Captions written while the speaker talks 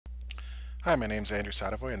Hi, my name is Andrew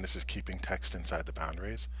Sadavoy, and this is Keeping Text Inside the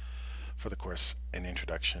Boundaries for the course An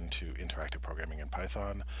Introduction to Interactive Programming in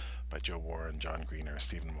Python by Joe Warren, John Greener,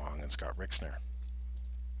 Stephen Wong, and Scott Rixner.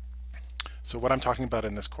 So what I'm talking about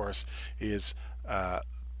in this course is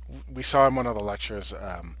we saw in one of the lectures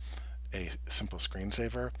a simple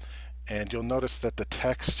screensaver, and you'll notice that the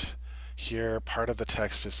text here, part of the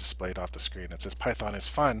text is displayed off the screen. It says Python is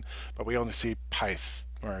fun, but we only see Pyth,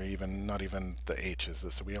 or even not even the H's.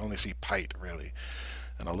 So we only see Pyt really,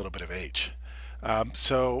 and a little bit of H.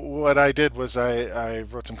 So what I did was I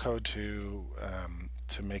wrote some code to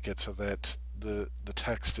make it so that the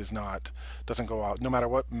text doesn't go out no matter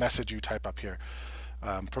what message you type up here,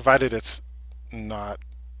 provided it's not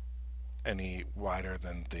any wider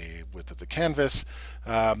than the width of the canvas.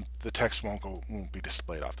 The text won't be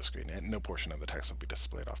displayed off the screen, and no portion of the text will be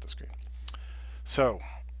displayed off the screen. So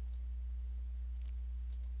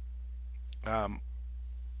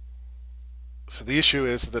so the issue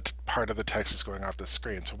is that part of the text is going off the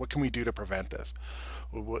screen. So what can we do to prevent this?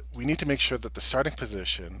 Well, we need to make sure that the starting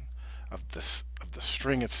position of the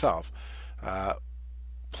string itself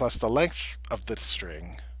plus the length of the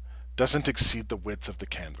string doesn't exceed the width of the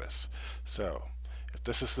canvas. So if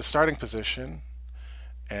this is the starting position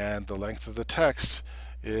and the length of the text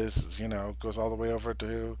is, goes all the way over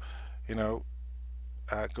to,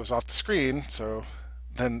 goes off the screen, so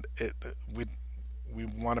then we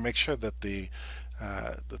want to make sure that we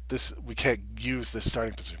can't use this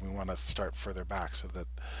starting position. We want to start further back so that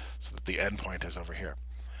the endpoint is over here,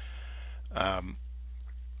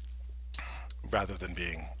 rather than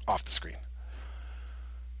being off the screen.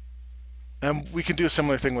 And we can do a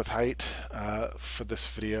similar thing with height. For this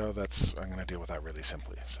video, I'm going to deal with that really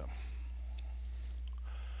simply.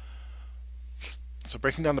 So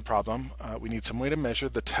breaking down the problem, we need some way to measure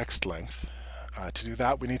the text length. To do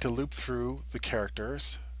that, we need to loop through the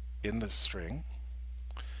characters in the string,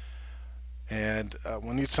 and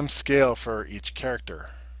we'll need some scale for each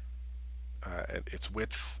character, its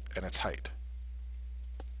width and its height.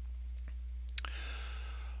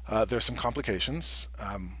 There's some complications.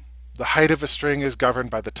 The height of a string is governed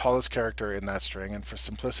by the tallest character in that string, and for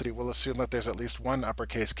simplicity, we'll assume that there's at least one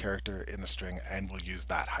uppercase character in the string, and we'll use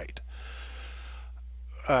that height.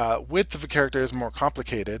 Width of a character is more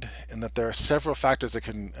complicated in that there are several factors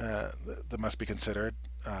that must be considered.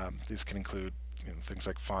 These can include things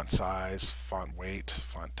like font size, font weight,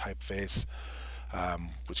 font typeface,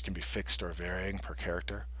 which can be fixed or varying per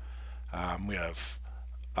character. We have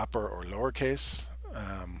upper or lowercase,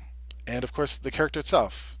 and of course the character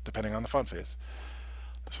itself, depending on the font face.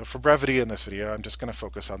 So for brevity in this video, I'm just going to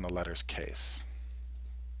focus on the letters case.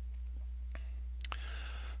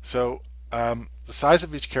 So the size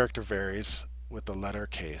of each character varies with the letter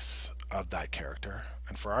case of that character,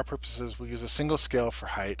 and for our purposes we'll use a single scale for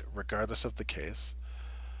height regardless of the case,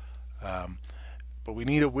 but we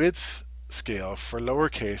need a width scale for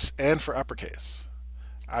lowercase and for uppercase.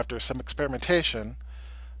 After some experimentation,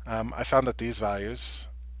 I found that these values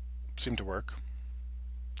seemed to work.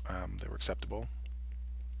 They were acceptable.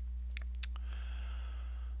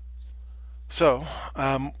 So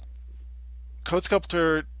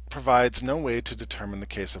CodeSculptor provides no way to determine the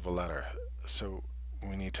case of a letter, so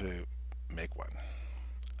we need to make one.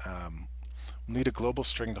 We'll need a global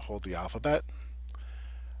string to hold the alphabet.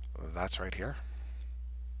 That's right here.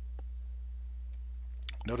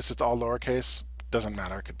 Notice it's all lowercase. Doesn't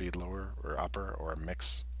matter, it could be lower or upper or a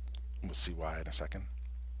mix. We'll see why in a second.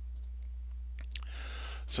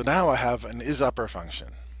 So now I have an isUpper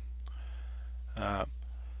function.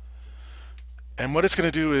 And what it's going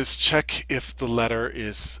to do is check if the letter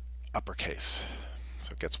is uppercase.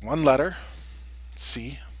 So it gets one letter,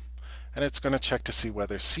 C, and it's going to check to see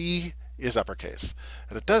whether C is uppercase.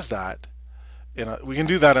 And it does that. We can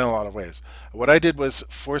do that in a lot of ways. What I did was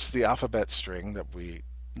force the alphabet string that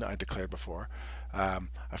I declared before. I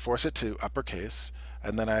force it to uppercase,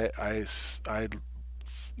 and then I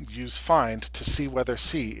use find to see whether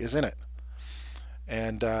C is in it.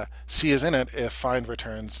 And C is in it if find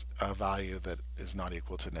returns a value that is not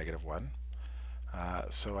equal to -1.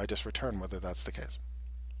 So I just return whether that's the case.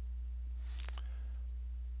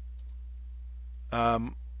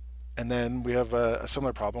 And then we have a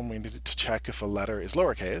similar problem. We need to check if a letter is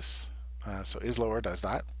lowercase. So isLower does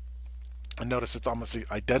that. And notice it's almost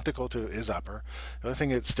identical to isUpper. The only thing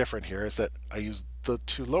that's different here is that I use the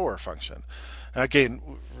toLower function. Now again,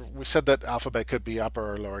 we said that alphabet could be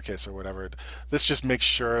upper or lowercase or whatever. This just makes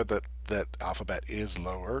sure that alphabet is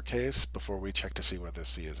lowercase before we check to see whether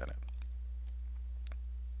C is in it.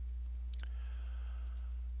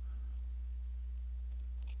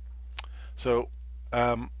 So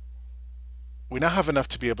we now have enough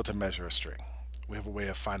to be able to measure a string. We have a way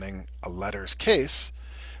of finding a letter's case,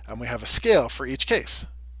 and we have a scale for each case.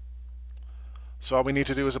 So all we need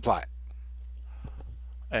to do is apply it.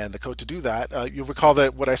 And the code to do that, you'll recall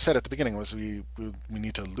that what I said at the beginning was we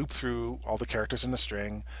need to loop through all the characters in the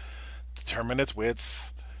string, determine its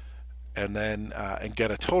width, and then and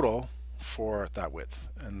get a total for that width.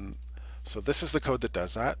 And so this is the code that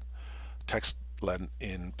does that. Text length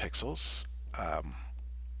in pixels.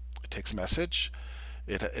 It takes message.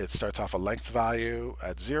 It starts off a length value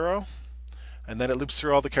at 0, and then it loops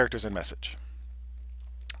through all the characters in message.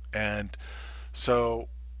 And so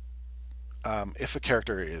if a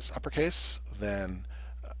character is uppercase, then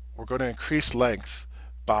we're going to increase length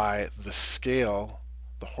by the scale,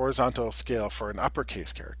 the horizontal scale for an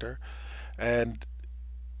uppercase character. And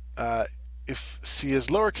if C is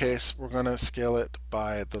lowercase, we're going to scale it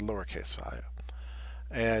by the lowercase value.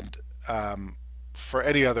 And for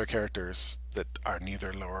any other characters that are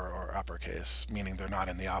neither lower or uppercase, meaning they're not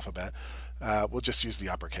in the alphabet, we'll just use the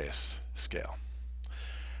uppercase scale.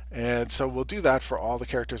 And so we'll do that for all the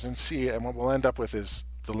characters in C, and what we'll end up with is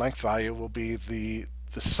the length value will be the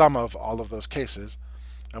sum of all of those cases,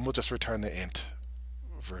 and we'll just return the int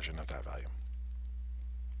version of that value.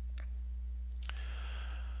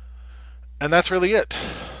 And that's really it.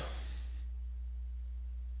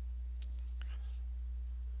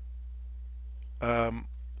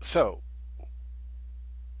 So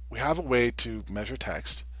we have a way to measure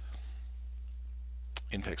text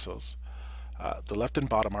in pixels. The left and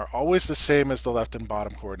bottom are always the same as the left and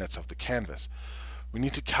bottom coordinates of the canvas. We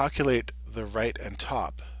need to calculate the right and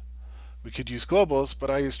top. We could use globals, but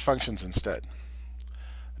I used functions instead.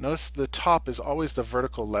 Notice the top is always the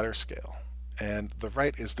vertical letter scale, and the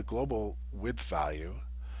right is the global width value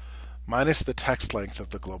minus the text length of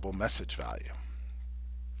the global message value.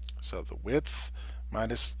 So the width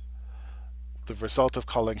minus the result of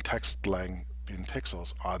calling text length in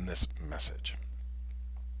pixels on this message.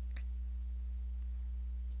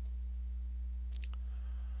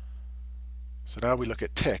 So now we look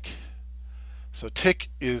at tick. So tick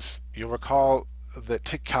is, you'll recall that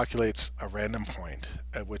tick calculates a random point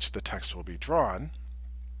at which the text will be drawn.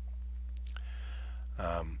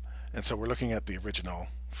 And so we're looking at the original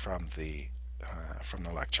from the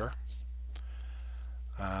lecture.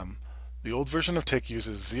 The old version of tick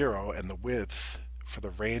uses 0 and the width for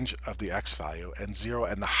the range of the x value, and 0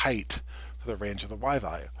 and the height for the range of the y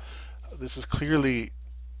value. This is clearly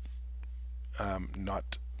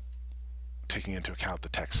not taking into account the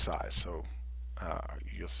text size. So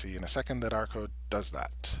you'll see in a second that our code does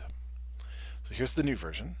that. So here's the new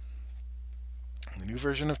version. In the new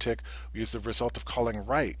version of tick, we use the result of calling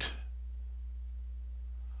right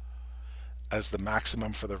as the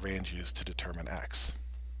maximum for the range used to determine x.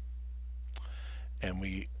 And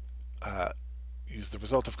we use the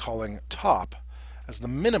result of calling top as the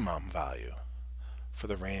minimum value for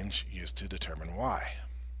the range used to determine y.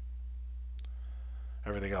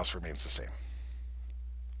 Everything else remains the same.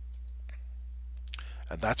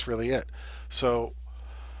 And that's really it. So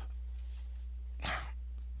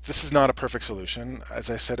this is not a perfect solution.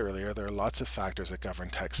 As I said earlier, there are lots of factors that govern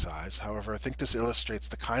text size. However, I think this illustrates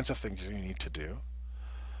the kinds of things you need to do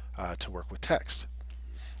to work with text.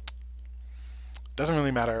 It doesn't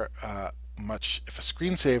really matter much if a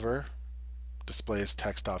screensaver displays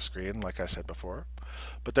text off screen, like I said before,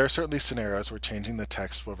 but there are certainly scenarios where changing the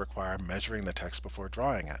text will require measuring the text before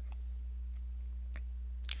drawing it.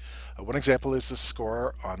 One example is the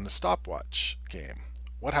score on the stopwatch game.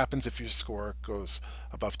 What happens if your score goes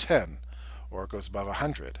above 10, or goes above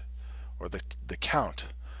 100, or the count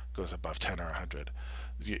goes above 10 or 100?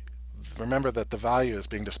 Remember that the value is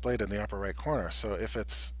being displayed in the upper right corner. So if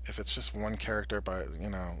it's just one character, by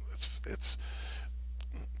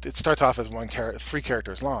it starts off as 3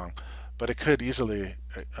 characters long, but it could easily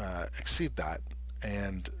exceed that,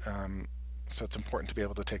 and so it's important to be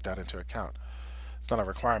able to take that into account. It's not a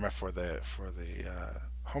requirement for the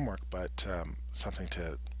homework, but something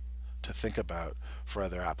to think about for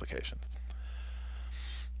other applications.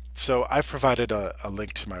 So I've provided a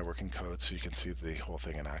link to my working code so you can see the whole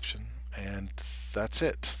thing in action, and that's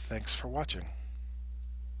it. Thanks for watching.